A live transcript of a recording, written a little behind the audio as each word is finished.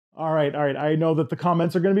All right. I know that the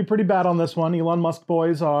comments are going to be pretty bad on this one. Elon Musk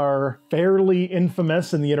boys are fairly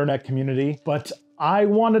infamous in the internet community, but I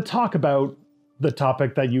want to talk about the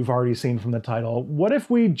topic that you've already seen from the title. What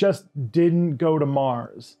if we just didn't go to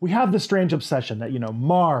Mars? We have this strange obsession that,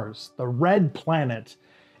 Mars, the red planet,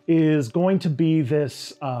 is going to be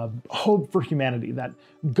this hope for humanity, that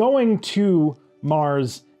going to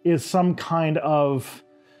Mars is some kind of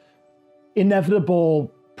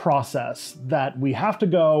inevitable process, that we have to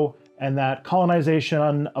go, and that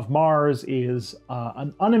colonization of Mars is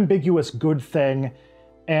an unambiguous good thing,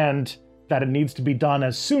 and that it needs to be done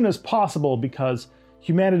as soon as possible because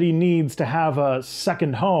humanity needs to have a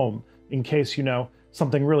second home in case,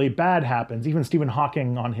 something really bad happens. Even Stephen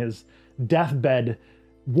Hawking on his deathbed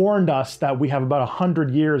warned us that we have about 100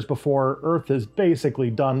 years before Earth is basically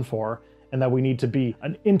done for, and that we need to be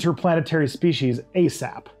an interplanetary species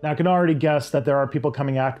ASAP. Now, I can already guess that there are people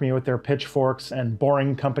coming after me with their pitchforks and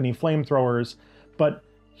Boring Company flamethrowers, but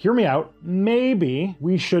hear me out. Maybe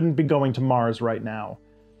we shouldn't be going to Mars right now.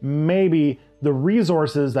 Maybe the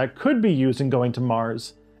resources that could be used in going to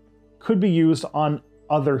Mars could be used on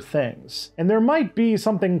other things. And there might be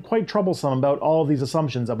something quite troublesome about all of these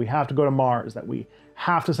assumptions that we have to go to Mars, that we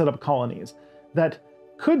have to set up colonies, that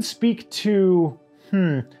could speak to,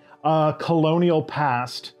 a colonial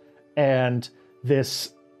past and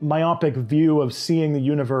this myopic view of seeing the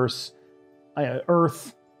universe,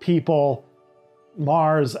 Earth, people,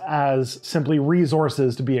 Mars as simply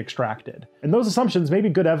resources to be extracted. And those assumptions may be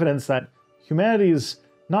good evidence that humanity is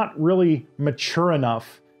not really mature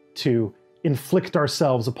enough to inflict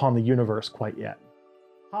ourselves upon the universe quite yet.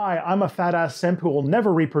 Hi, I'm a fat-ass simp who will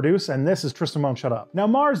never reproduce, and this is Tristan Won't Shut Up. Now,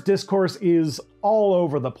 Mars discourse is all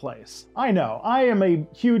over the place. I know, I am a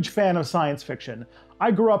huge fan of science fiction.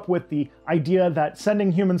 I grew up with the idea that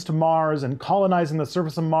sending humans to Mars and colonizing the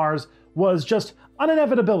surface of Mars was just an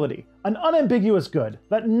inevitability, an unambiguous good,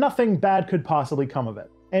 that nothing bad could possibly come of it.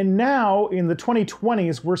 And now, in the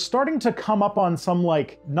 2020s, we're starting to come up on some,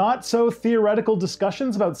 not so theoretical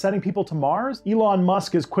discussions about sending people to Mars. Elon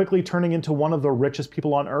Musk is quickly turning into one of the richest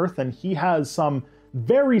people on Earth, and he has some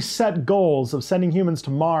very set goals of sending humans to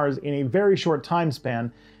Mars in a very short time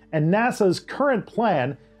span. And NASA's current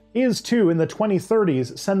plan is to, in the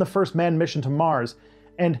 2030s, send the first manned mission to Mars.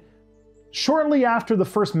 And shortly after the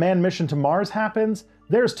first manned mission to Mars happens,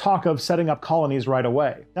 there's talk of setting up colonies right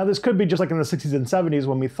away. Now, this could be just like in the 60s and 70s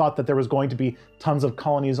when we thought that there was going to be tons of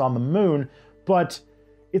colonies on the moon, but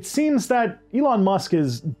it seems that Elon Musk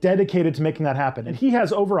is dedicated to making that happen. And he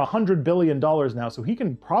has over $100 billion now, so he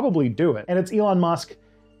can probably do it. And it's Elon Musk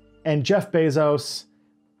and Jeff Bezos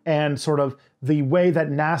and sort of the way that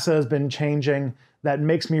NASA has been changing that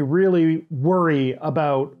makes me really worry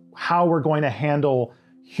about how we're going to handle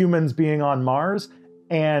humans being on Mars,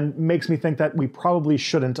 and makes me think that we probably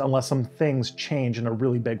shouldn't unless some things change in a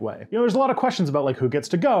really big way. There's a lot of questions about who gets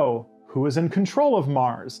to go, who is in control of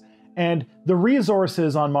Mars, and the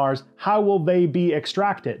resources on Mars, how will they be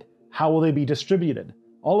extracted? How will they be distributed?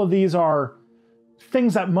 All of these are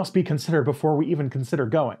things that must be considered before we even consider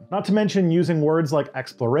going. Not to mention using words like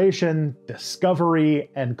exploration, discovery,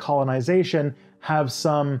 and colonization have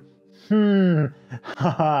some,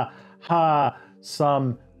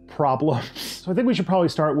 some problems. So I think we should probably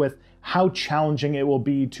start with how challenging it will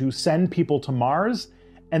be to send people to Mars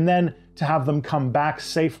and then to have them come back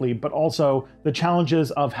safely, but also the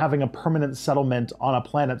challenges of having a permanent settlement on a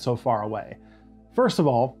planet so far away. First of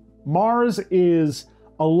all, Mars is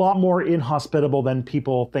a lot more inhospitable than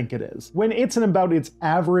people think it is. When it's in about its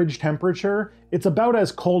average temperature, it's about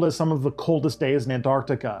as cold as some of the coldest days in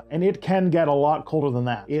Antarctica, and it can get a lot colder than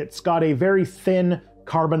that. It's got a very thin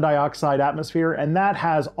carbon dioxide atmosphere, and that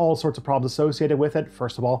has all sorts of problems associated with it.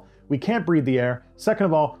 First of all, we can't breathe the air. Second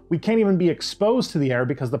of all, we can't even be exposed to the air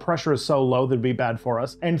because the pressure is so low that it'd be bad for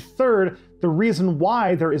us. And third, the reason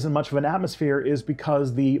why there isn't much of an atmosphere is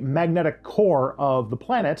because the magnetic core of the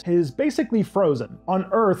planet is basically frozen. On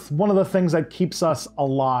Earth, one of the things that keeps us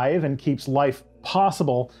alive and keeps life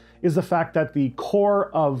possible is the fact that the core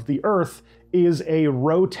of the Earth is a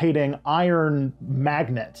rotating iron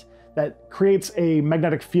magnet that creates a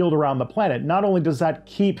magnetic field around the planet. Not only does that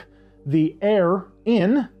keep the air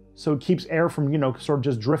in, so it keeps air from, sort of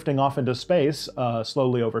just drifting off into space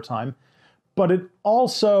slowly over time, but it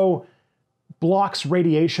also blocks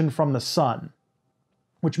radiation from the sun,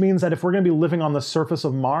 which means that if we're going to be living on the surface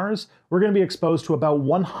of Mars, we're going to be exposed to about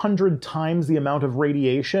 100 times the amount of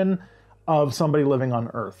radiation of somebody living on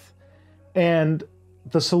Earth. And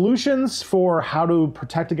the solutions for how to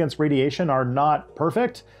protect against radiation are not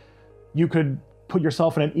perfect. You could put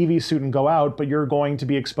yourself in an EV suit and go out, but you're going to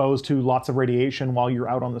be exposed to lots of radiation while you're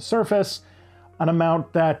out on the surface. an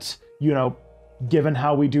amount that, you know, given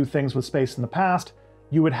how we do things with space in the past,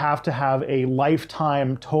 you would have to have a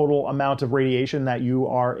lifetime total amount of radiation that you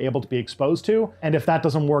are able to be exposed to. And if that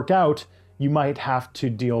doesn't work out, you might have to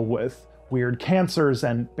deal with weird cancers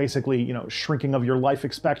and basically, you know, shrinking of your life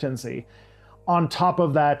expectancy. On top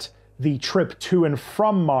of that, the trip to and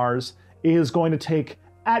from Mars is going to take,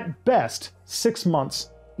 at best, 6 months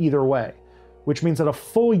either way, which means that a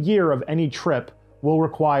full year of any trip will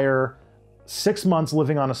require 6 months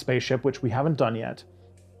living on a spaceship, which we haven't done yet.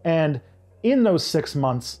 And in those 6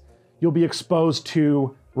 months, you'll be exposed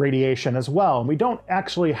to radiation as well. And we don't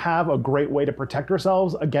actually have a great way to protect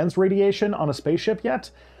ourselves against radiation on a spaceship yet.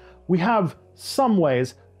 We have some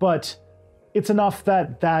ways, but it's enough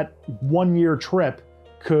that that 1 year trip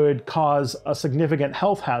could cause a significant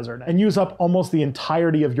health hazard and use up almost the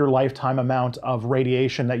entirety of your lifetime amount of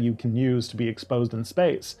radiation that you can use to be exposed in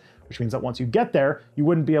space, which means that once you get there, you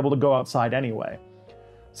wouldn't be able to go outside anyway.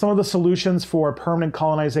 Some of the solutions for permanent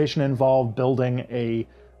colonization involve building a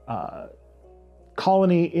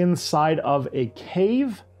colony inside of a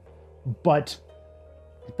cave, but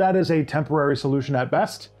that is a temporary solution at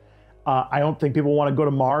best. I don't think people want to go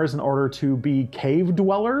to Mars in order to be cave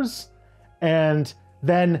dwellers. And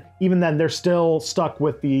then, even then, they're still stuck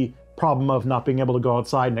with the problem of not being able to go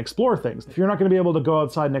outside and explore things. If you're not going to be able to go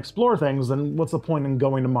outside and explore things, then what's the point in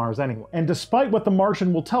going to Mars anyway? And despite what the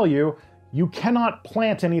Martian will tell you, you cannot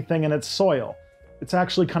plant anything in its soil. It's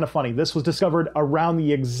actually kind of funny. This was discovered around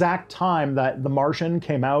the exact time that The Martian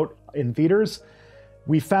came out in theaters.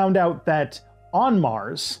 We found out that on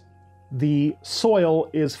Mars, the soil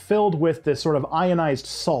is filled with this sort of ionized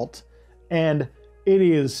salt, and it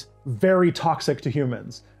is very toxic to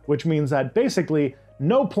humans, which means that basically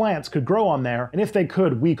no plants could grow on there, and if they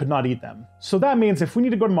could, we could not eat them. So that means if we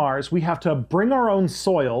need to go to Mars, we have to bring our own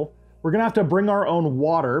soil. We're gonna have to bring our own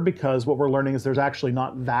water, because what we're learning is there's actually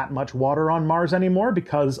not that much water on Mars anymore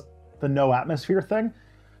because the no atmosphere thing.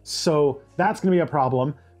 So that's gonna be a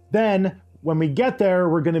problem. Then when we get there,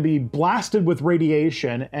 we're gonna be blasted with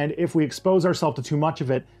radiation, and if we expose ourselves to too much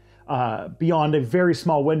of it beyond a very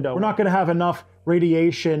small window, we're not gonna have enough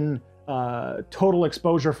radiation total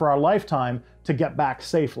exposure for our lifetime to get back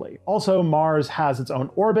safely. Also, Mars has its own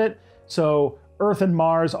orbit, so Earth and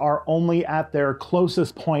Mars are only at their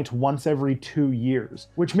closest point once every 2 years,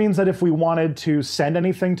 which means that if we wanted to send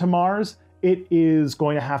anything to Mars, it is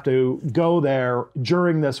going to have to go there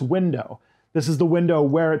during this window. This is the window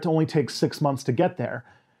where it only takes 6 months to get there.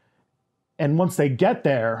 And once they get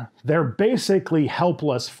there, they're basically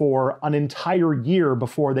helpless for an entire year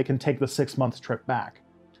before they can take the 6 month trip back.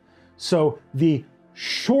 So the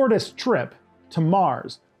shortest trip to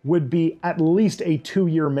Mars would be at least a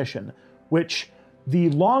 2-year mission, which the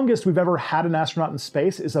longest we've ever had an astronaut in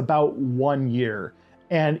space is about 1 year.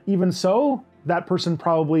 And even so, that person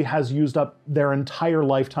probably has used up their entire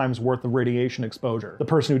lifetime's worth of radiation exposure. The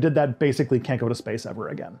person who did that basically can't go to space ever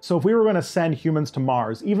again. So if we were going to send humans to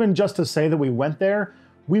Mars, even just to say that we went there,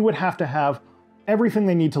 we would have to have everything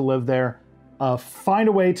they need to live there, find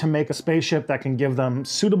a way to make a spaceship that can give them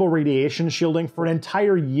suitable radiation shielding for an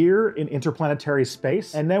entire year in interplanetary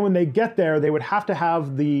space. And then when they get there, they would have to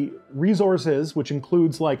have the resources, which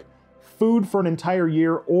includes like food for an entire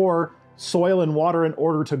year or soil and water in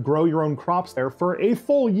order to grow your own crops there for a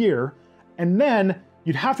full year. And then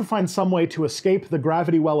you'd have to find some way to escape the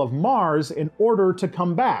gravity well of Mars in order to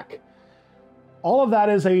come back. All of that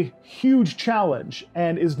is a huge challenge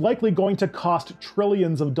and is likely going to cost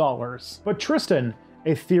trillions of dollars. But Tristan,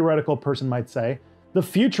 a theoretical person might say, the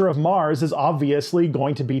future of Mars is obviously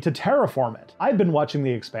going to be to terraform it. I've been watching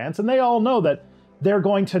The Expanse, and they all know that they're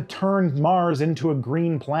going to turn Mars into a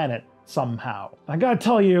green planet somehow. I gotta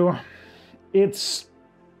tell you, it's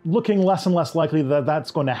looking less and less likely that that's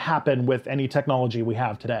going to happen with any technology we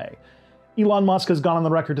have today. Elon Musk has gone on the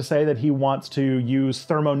record to say that he wants to use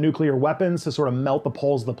thermonuclear weapons to sort of melt the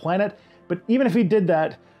poles of the planet. But even if he did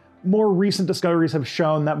that, more recent discoveries have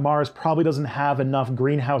shown that Mars probably doesn't have enough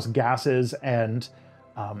greenhouse gases and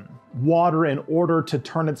water in order to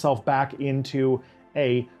turn itself back into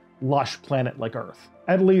a lush planet like Earth.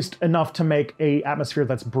 At least enough to make an atmosphere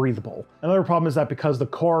that's breathable. Another problem is that because the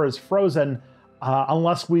core is frozen,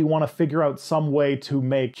 unless we want to figure out some way to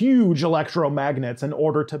make huge electromagnets in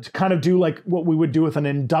order to kind of do like what we would do with an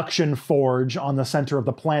induction forge on the center of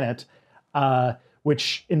the planet,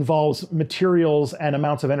 which involves materials and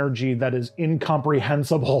amounts of energy that is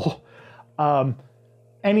incomprehensible.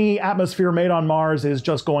 Any atmosphere made on Mars is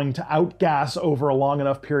just going to outgas over a long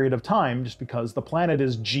enough period of time just because the planet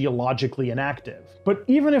is geologically inactive. But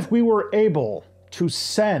even if we were able to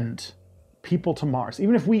send people to Mars,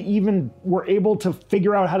 even if we even were able to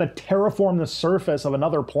figure out how to terraform the surface of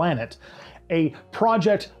another planet, a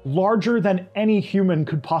project larger than any human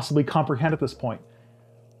could possibly comprehend at this point,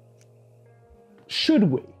 should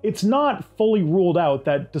we? It's not fully ruled out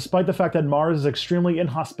that despite the fact that Mars is extremely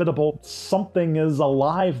inhospitable, something is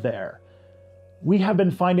alive there. We have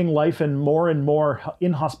been finding life in more and more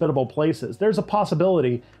inhospitable places. There's a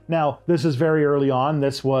possibility. Now, this is very early on.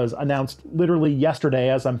 This was announced literally yesterday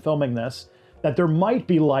as I'm filming this, that there might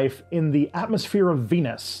be life in the atmosphere of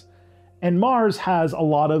Venus. And Mars has a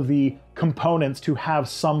lot of the components to have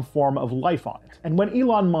some form of life on it. And when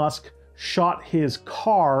Elon Musk shot his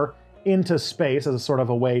car into space as a sort of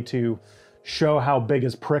a way to show how big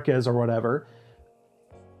his prick is or whatever,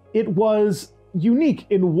 it was unique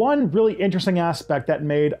in one really interesting aspect that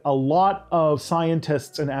made a lot of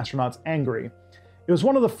scientists and astronauts angry. It was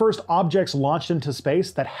one of the first objects launched into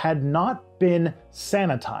space that had not been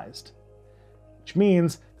sanitized, which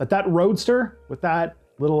means that that roadster with that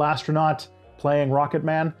little astronaut playing Rocket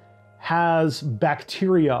Man has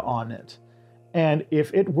bacteria on it. And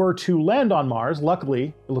if it were to land on Mars,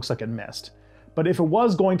 luckily, it looks like it missed, but if it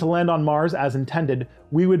was going to land on Mars as intended,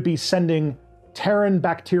 we would be sending Terran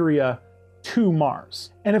bacteria to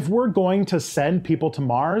Mars. And if we're going to send people to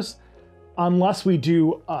Mars, unless we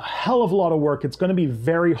do a hell of a lot of work, it's going to be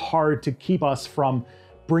very hard to keep us from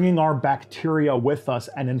bringing our bacteria with us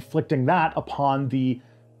and inflicting that upon the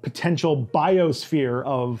potential biosphere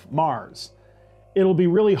of Mars. It'll be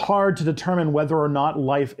really hard to determine whether or not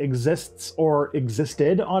life exists or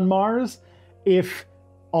existed on Mars if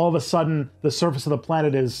all of a sudden the surface of the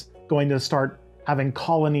planet is going to start having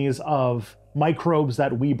colonies of microbes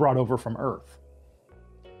that we brought over from Earth.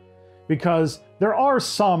 Because there are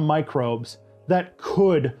some microbes that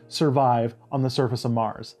could survive on the surface of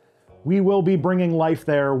Mars. We will be bringing life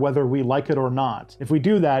there whether we like it or not. If we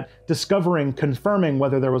do that, confirming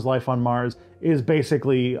whether there was life on Mars is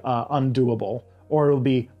basically undoable, or it'll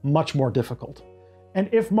be much more difficult. And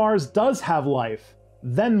if Mars does have life,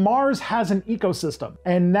 then Mars has an ecosystem.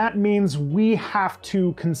 And that means we have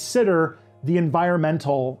to consider the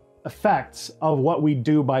environmental effects of what we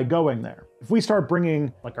do by going there. If we start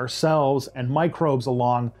bringing like ourselves and microbes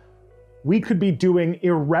along, we could be doing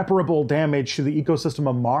irreparable damage to the ecosystem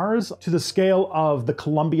of Mars to the scale of the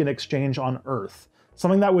Columbian Exchange on Earth.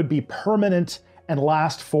 Something that would be permanent and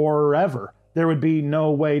last forever. There would be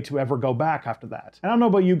no way to ever go back after that. And I don't know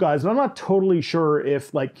about you guys, but I'm not totally sure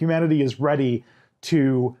if like humanity is ready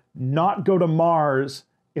to not go to Mars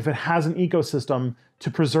if it has an ecosystem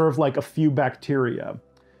to preserve like a few bacteria.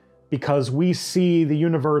 Because we see the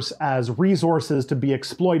universe as resources to be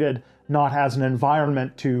exploited, not as an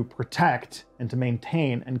environment to protect and to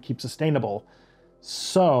maintain and keep sustainable.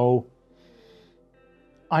 So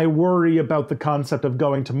I worry about the concept of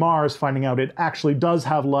going to Mars, finding out it actually does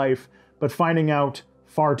have life, but finding out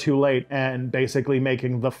far too late and basically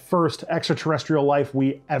making the first extraterrestrial life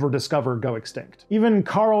we ever discover go extinct. Even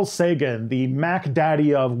Carl Sagan, the Mac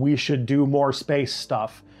Daddy of we should do more space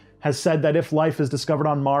stuff, has said that if life is discovered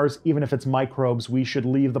on Mars, even if it's microbes, we should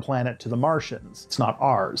leave the planet to the Martians. It's not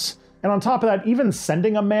ours. And on top of that, even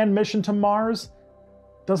sending a manned mission to Mars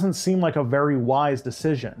doesn't seem like a very wise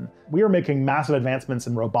decision. We are making massive advancements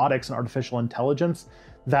in robotics and artificial intelligence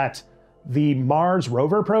that the Mars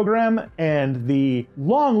rover program and the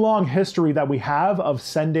long history that we have of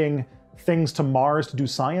sending things to Mars to do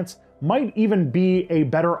science might even be a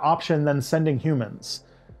better option than sending humans.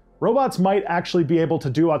 Robots might actually be able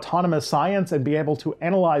to do autonomous science and be able to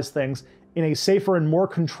analyze things in a safer and more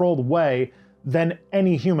controlled way than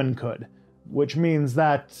any human could, which means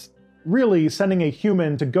that really sending a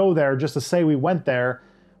human to go there just to say we went there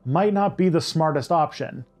might not be the smartest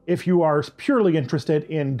option if you are purely interested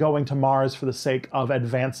in going to Mars for the sake of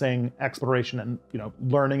advancing exploration and,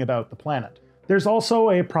 learning about the planet. There's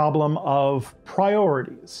also a problem of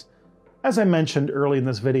priorities. As I mentioned early in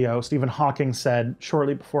this video, Stephen Hawking said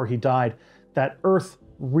shortly before he died that Earth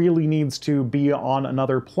really needs to be on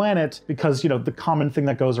another planet because, the common thing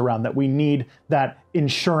that goes around, that we need that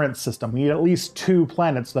insurance system. We need at least two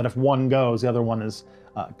planets so that if one goes, the other one is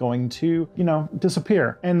going to,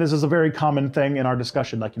 disappear. And this is a very common thing in our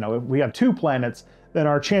discussion. Like, if we have two planets, then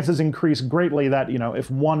our chances increase greatly that,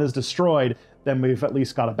 if one is destroyed, then we've at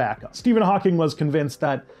least got a backup. Stephen Hawking was convinced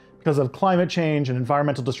that because of climate change and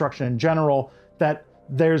environmental destruction in general, that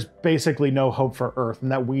there's basically no hope for Earth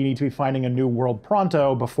and that we need to be finding a new world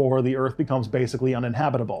pronto before the Earth becomes basically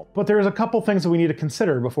uninhabitable. But there's a couple things that we need to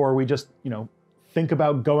consider before we just, think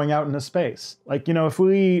about going out into space. Like, if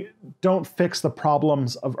we don't fix the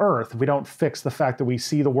problems of Earth, if we don't fix the fact that we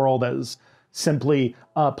see the world as simply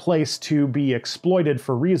a place to be exploited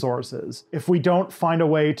for resources. If we don't find a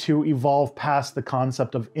way to evolve past the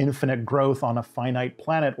concept of infinite growth on a finite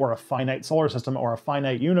planet or a finite solar system or a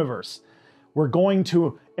finite universe, we're going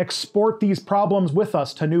to export these problems with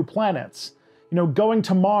us to new planets. You know, going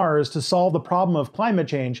to Mars to solve the problem of climate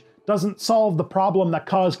change doesn't solve the problem that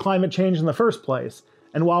caused climate change in the first place.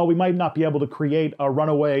 And while we might not be able to create a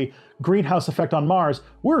runaway greenhouse effect on Mars,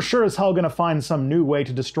 we're sure as hell going to find some new way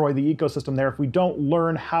to destroy the ecosystem there if we don't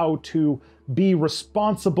learn how to be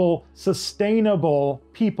responsible, sustainable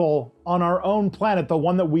people on our own planet, the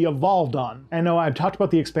one that we evolved on. I know I've talked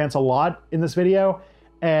about The Expanse a lot in this video,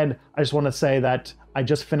 and I just want to say that I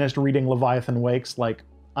just finished reading Leviathan Wakes like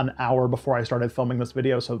an hour before I started filming this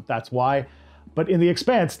video, so that's why. But in The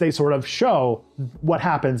Expanse, they sort of show what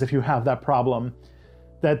happens if you have that problem.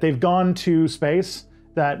 That they've gone to space,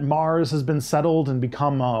 that Mars has been settled and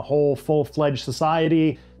become a whole full-fledged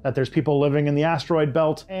society, that there's people living in the asteroid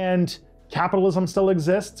belt, and capitalism still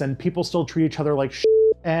exists, and people still treat each other like shit.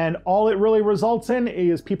 And all it really results in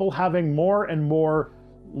is people having more and more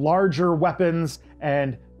larger weapons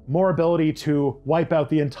and more ability to wipe out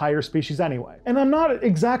the entire species anyway. And I'm not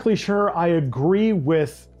exactly sure I agree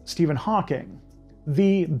with Stephen Hawking.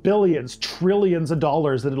 The billions, trillions of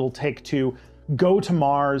dollars that it'll take to go to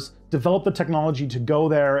Mars, develop the technology to go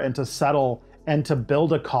there and to settle and to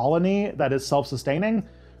build a colony that is self-sustaining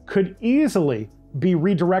could easily be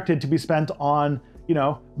redirected to be spent on, you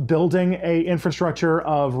know, building a infrastructure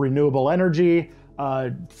of renewable energy,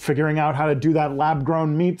 figuring out how to do that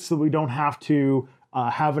lab-grown meat so that we don't have to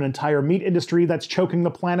have an entire meat industry that's choking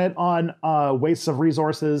the planet on wastes of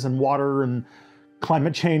resources and water and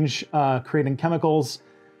climate change creating chemicals.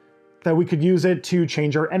 That we could use it to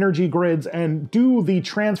change our energy grids and do the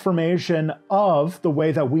transformation of the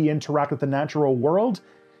way that we interact with the natural world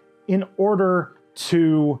in order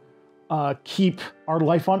to keep our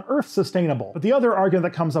life on Earth sustainable. But the other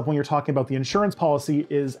argument that comes up when you're talking about the insurance policy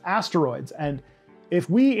is asteroids. And if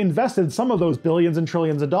we invested some of those billions and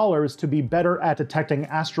trillions of dollars to be better at detecting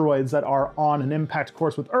asteroids that are on an impact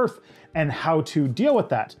course with Earth and how to deal with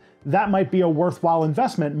that, that might be a worthwhile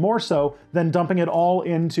investment, more so than dumping it all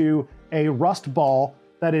into a rust ball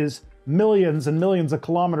that is millions and millions of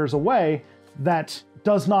kilometers away that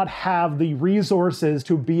does not have the resources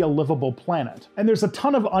to be a livable planet. And there's a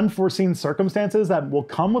ton of unforeseen circumstances that will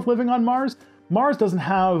come with living on Mars. Mars doesn't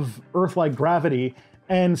have Earth-like gravity,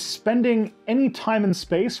 and spending any time in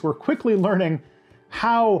space, we're quickly learning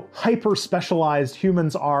how hyper-specialized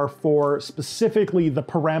humans are for specifically the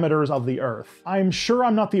parameters of the Earth. I'm sure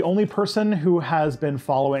I'm not the only person who has been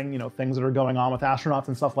following, you know, things that are going on with astronauts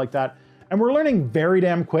and stuff like that. And we're learning very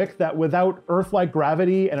damn quick that without Earth-like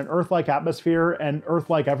gravity and an Earth-like atmosphere and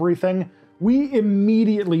Earth-like everything, we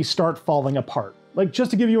immediately start falling apart. Like,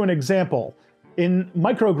 just to give you an example, in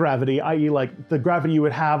microgravity, i.e. like the gravity you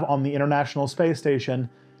would have on the International Space Station,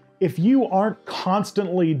 if you aren't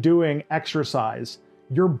constantly doing exercise,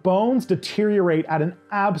 your bones deteriorate at an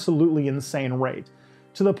absolutely insane rate,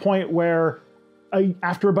 to the point where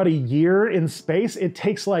after about a year in space, it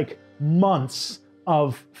takes like months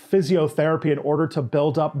of physiotherapy in order to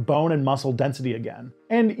build up bone and muscle density again.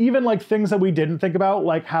 And even like things that we didn't think about,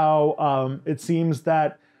 like how it seems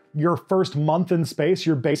that your first month in space,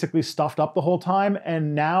 you're basically stuffed up the whole time.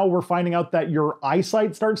 And now we're finding out that your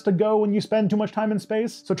eyesight starts to go when you spend too much time in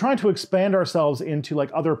space. So trying to expand ourselves into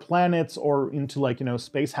like other planets or into like, you know,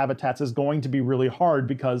 space habitats is going to be really hard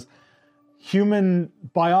because human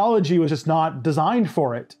biology was just not designed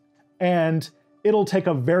for it. And it'll take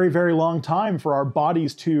a very, very long time for our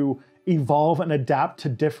bodies to evolve and adapt to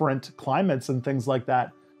different climates and things like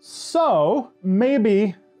that. So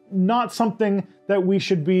maybe not something that we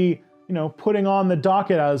should be, you know, putting on the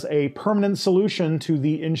docket as a permanent solution to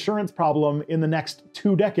the insurance problem in the next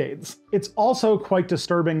 2 decades. It's also quite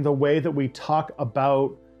disturbing the way that we talk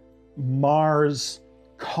about Mars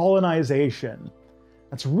colonization.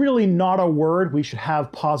 That's really not a word we should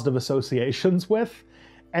have positive associations with.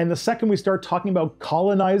 And the second we start talking about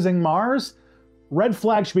colonizing Mars, red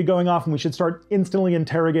flags should be going off and we should start instantly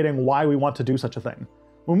interrogating why we want to do such a thing.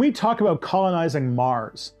 When we talk about colonizing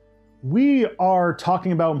Mars, we are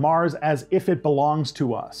talking about Mars as if it belongs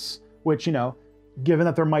to us, which, you know, given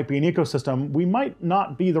that there might be an ecosystem, we might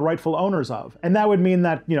not be the rightful owners of. And that would mean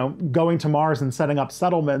that, you know, going to Mars and setting up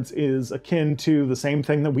settlements is akin to the same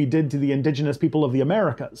thing that we did to the indigenous people of the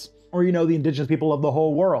Americas, or, you know, the indigenous people of the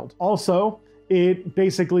whole world. Also, it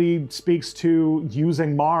basically speaks to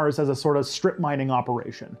using Mars as a sort of strip mining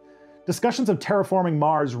operation. Discussions of terraforming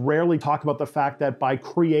Mars rarely talk about the fact that by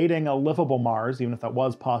creating a livable Mars, even if that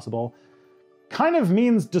was possible, kind of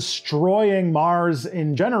means destroying Mars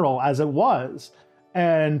in general as it was.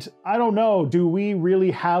 And I don't know, do we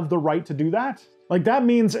really have the right to do that? Like, that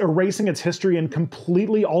means erasing its history and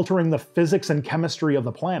completely altering the physics and chemistry of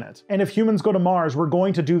the planet. And if humans go to Mars, we're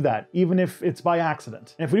going to do that, even if it's by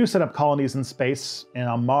accident. And if we do set up colonies in space and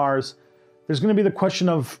on Mars, there's going to be the question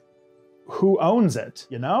of who owns it,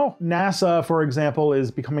 you know? NASA, for example,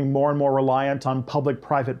 is becoming more and more reliant on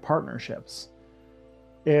public-private partnerships.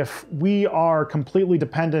 If we are completely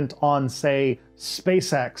dependent on, say,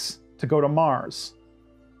 SpaceX to go to Mars,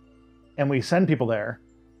 and we send people there,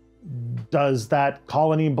 does that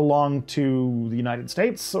colony belong to the United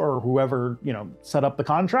States or whoever, you know, set up the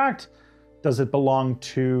contract? Does it belong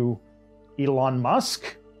to Elon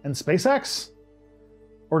Musk and SpaceX?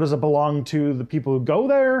 Or does it belong to the people who go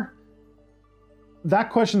there?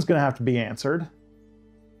 That question's going to have to be answered.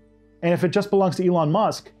 And if it just belongs to Elon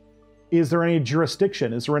Musk, is there any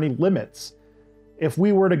jurisdiction? Is there any limits? If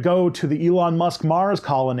we were to go to the Elon Musk Mars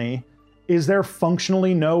colony, is there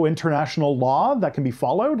functionally no international law that can be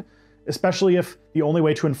followed? Especially if the only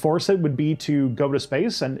way to enforce it would be to go to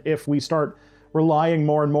space, and if we start relying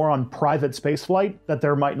more and more on private spaceflight, that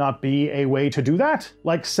there might not be a way to do that?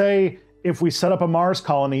 Like, say, if we set up a Mars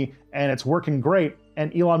colony and it's working great,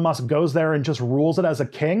 and Elon Musk goes there and just rules it as a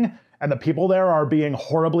king, and the people there are being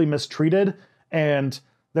horribly mistreated, and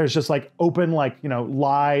there's just like open, like, you know,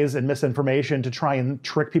 lies and misinformation to try and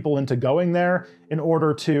trick people into going there in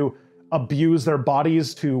order to abuse their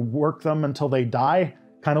bodies to work them until they die,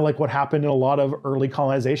 kind of like what happened in a lot of early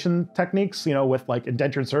colonization techniques, you know, with like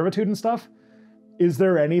indentured servitude and stuff. Is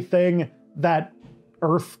there anything that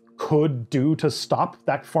Earth could do to stop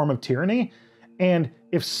that form of tyranny? And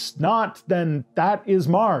if not, then that is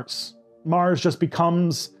Mars. Mars just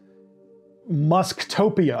becomes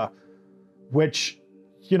Musktopia, which,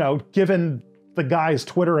 you know, given the guy's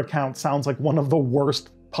Twitter account, sounds like one of the worst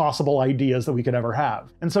possible ideas that we could ever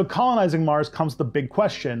have. And so colonizing Mars comes to the big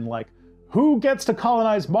question, like, who gets to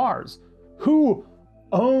colonize Mars? Who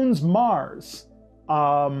owns Mars?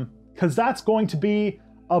 Because that's going to be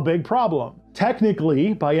a big problem.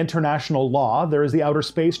 Technically, by international law, there is the Outer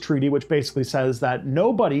Space Treaty, which basically says that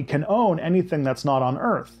nobody can own anything that's not on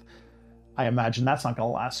Earth. I imagine that's not going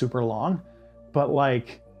to last super long, but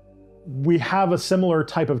like, we have a similar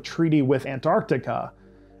type of treaty with Antarctica.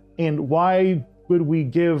 And why would we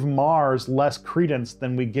give Mars less credence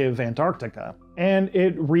than we give Antarctica? And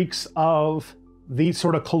it reeks of the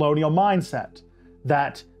sort of colonial mindset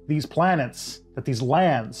that these planets, that these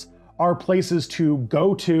lands, are places to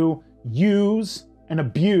go to, use, and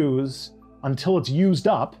abuse until it's used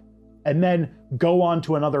up, and then go on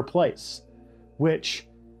to another place. Which,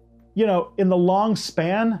 you know, in the long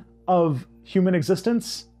span of human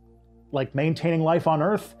existence, like maintaining life on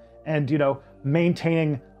Earth and, you know,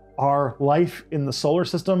 maintaining our life in the solar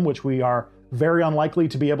system, which we are very unlikely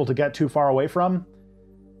to be able to get too far away from,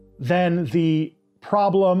 then the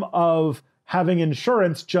problem of having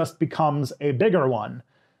insurance just becomes a bigger one.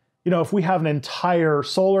 You know, if we have an entire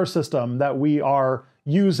solar system that we are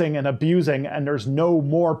using and abusing and there's no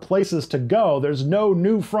more places to go, there's no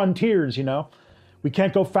new frontiers, you know, we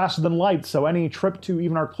can't go faster than light, so any trip to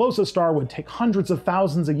even our closest star would take hundreds of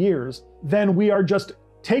thousands of years, then we are just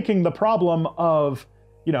taking the problem of,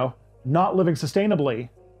 you know, not living sustainably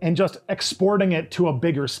and just exporting it to a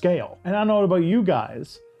bigger scale. And I don't know about you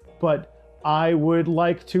guys, but I would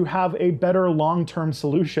like to have a better long-term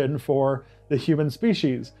solution for the human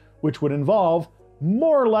species, which would involve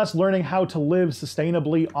more or less learning how to live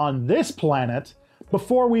sustainably on this planet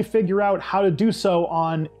before we figure out how to do so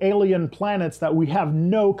on alien planets that we have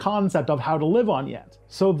no concept of how to live on yet.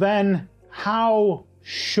 So then, how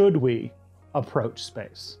should we approach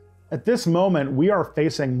space? At this moment, we are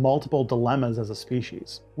facing multiple dilemmas as a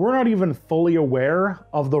species. We're not even fully aware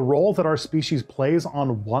of the role that our species plays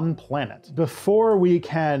on one planet. Before we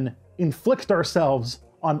can inflict ourselves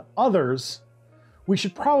on others, we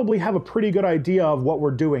should probably have a pretty good idea of what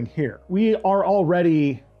we're doing here. We are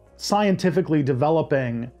already scientifically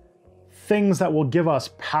developing things that will give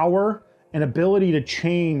us power and ability to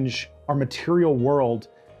change our material world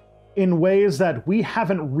in ways that we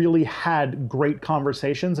haven't really had great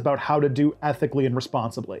conversations about how to do ethically and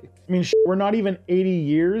responsibly. I mean, we're not even 80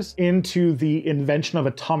 years into the invention of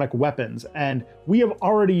atomic weapons, and we have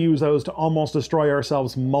already used those to almost destroy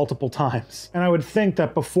ourselves multiple times. And I would think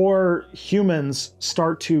that before humans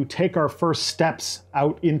start to take our first steps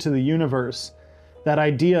out into the universe, that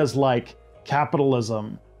ideas like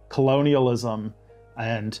capitalism, colonialism,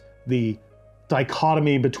 and the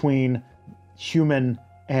dichotomy between human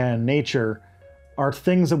and nature are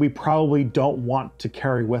things that we probably don't want to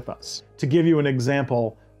carry with us. To give you an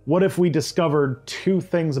example, What if we discovered two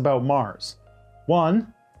things about Mars?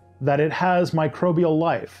 One, that it has microbial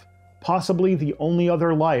life, possibly the only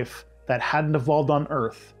other life that hadn't evolved on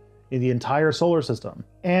Earth in the entire solar system.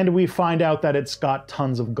 And we find out that it's got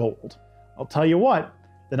tons of gold. I'll tell you what,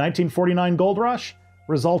 the 1949 gold rush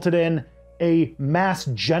resulted in a mass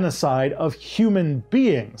genocide of human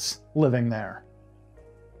beings living there.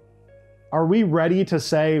 Are we ready to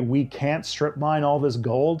say we can't strip mine all this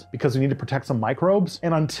gold because we need to protect some microbes?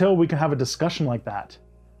 And until we can have a discussion like that,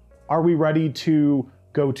 are we ready to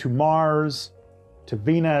go to Mars, to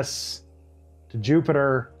Venus, to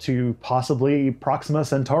Jupiter, to possibly Proxima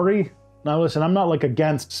Centauri? Now listen, I'm not like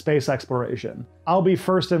against space exploration. I'll be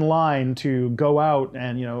first in line to go out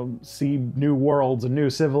and, see new worlds and new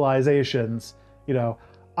civilizations.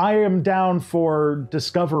 I am down for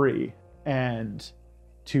discovery and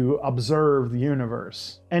to observe the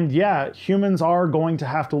universe. And yeah, humans are going to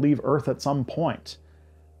have to leave Earth at some point,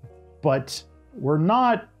 but we're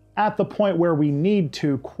not at the point where we need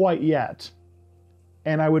to quite yet.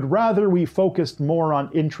 And I would rather we focused more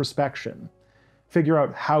on introspection, figure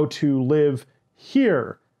out how to live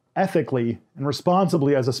here ethically and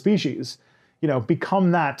responsibly as a species,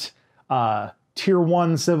 become that tier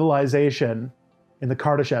 1 civilization in the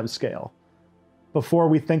Kardashev scale before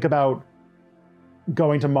we think about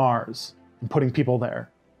going to Mars and putting people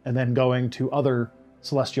there and then going to other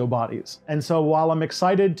celestial bodies. And so while I'm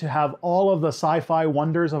excited to have all of the sci-fi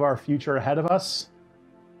wonders of our future ahead of us,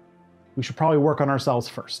 we should probably work on ourselves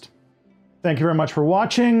first. Thank you very much for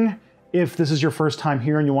watching. If this is your first time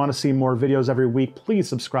here and you want to see more videos every week, please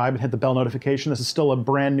subscribe and hit the bell notification. This is still a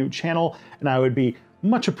brand new channel, and I would be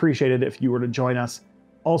much appreciated if you were to join us.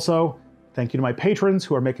 Also, thank you to my patrons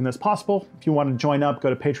who are making this possible. If you want to join up, go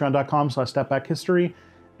to patreon.com/stepbackhistory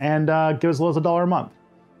and give us as little as $1 a month.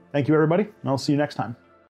 Thank you, everybody, and I'll see you next time.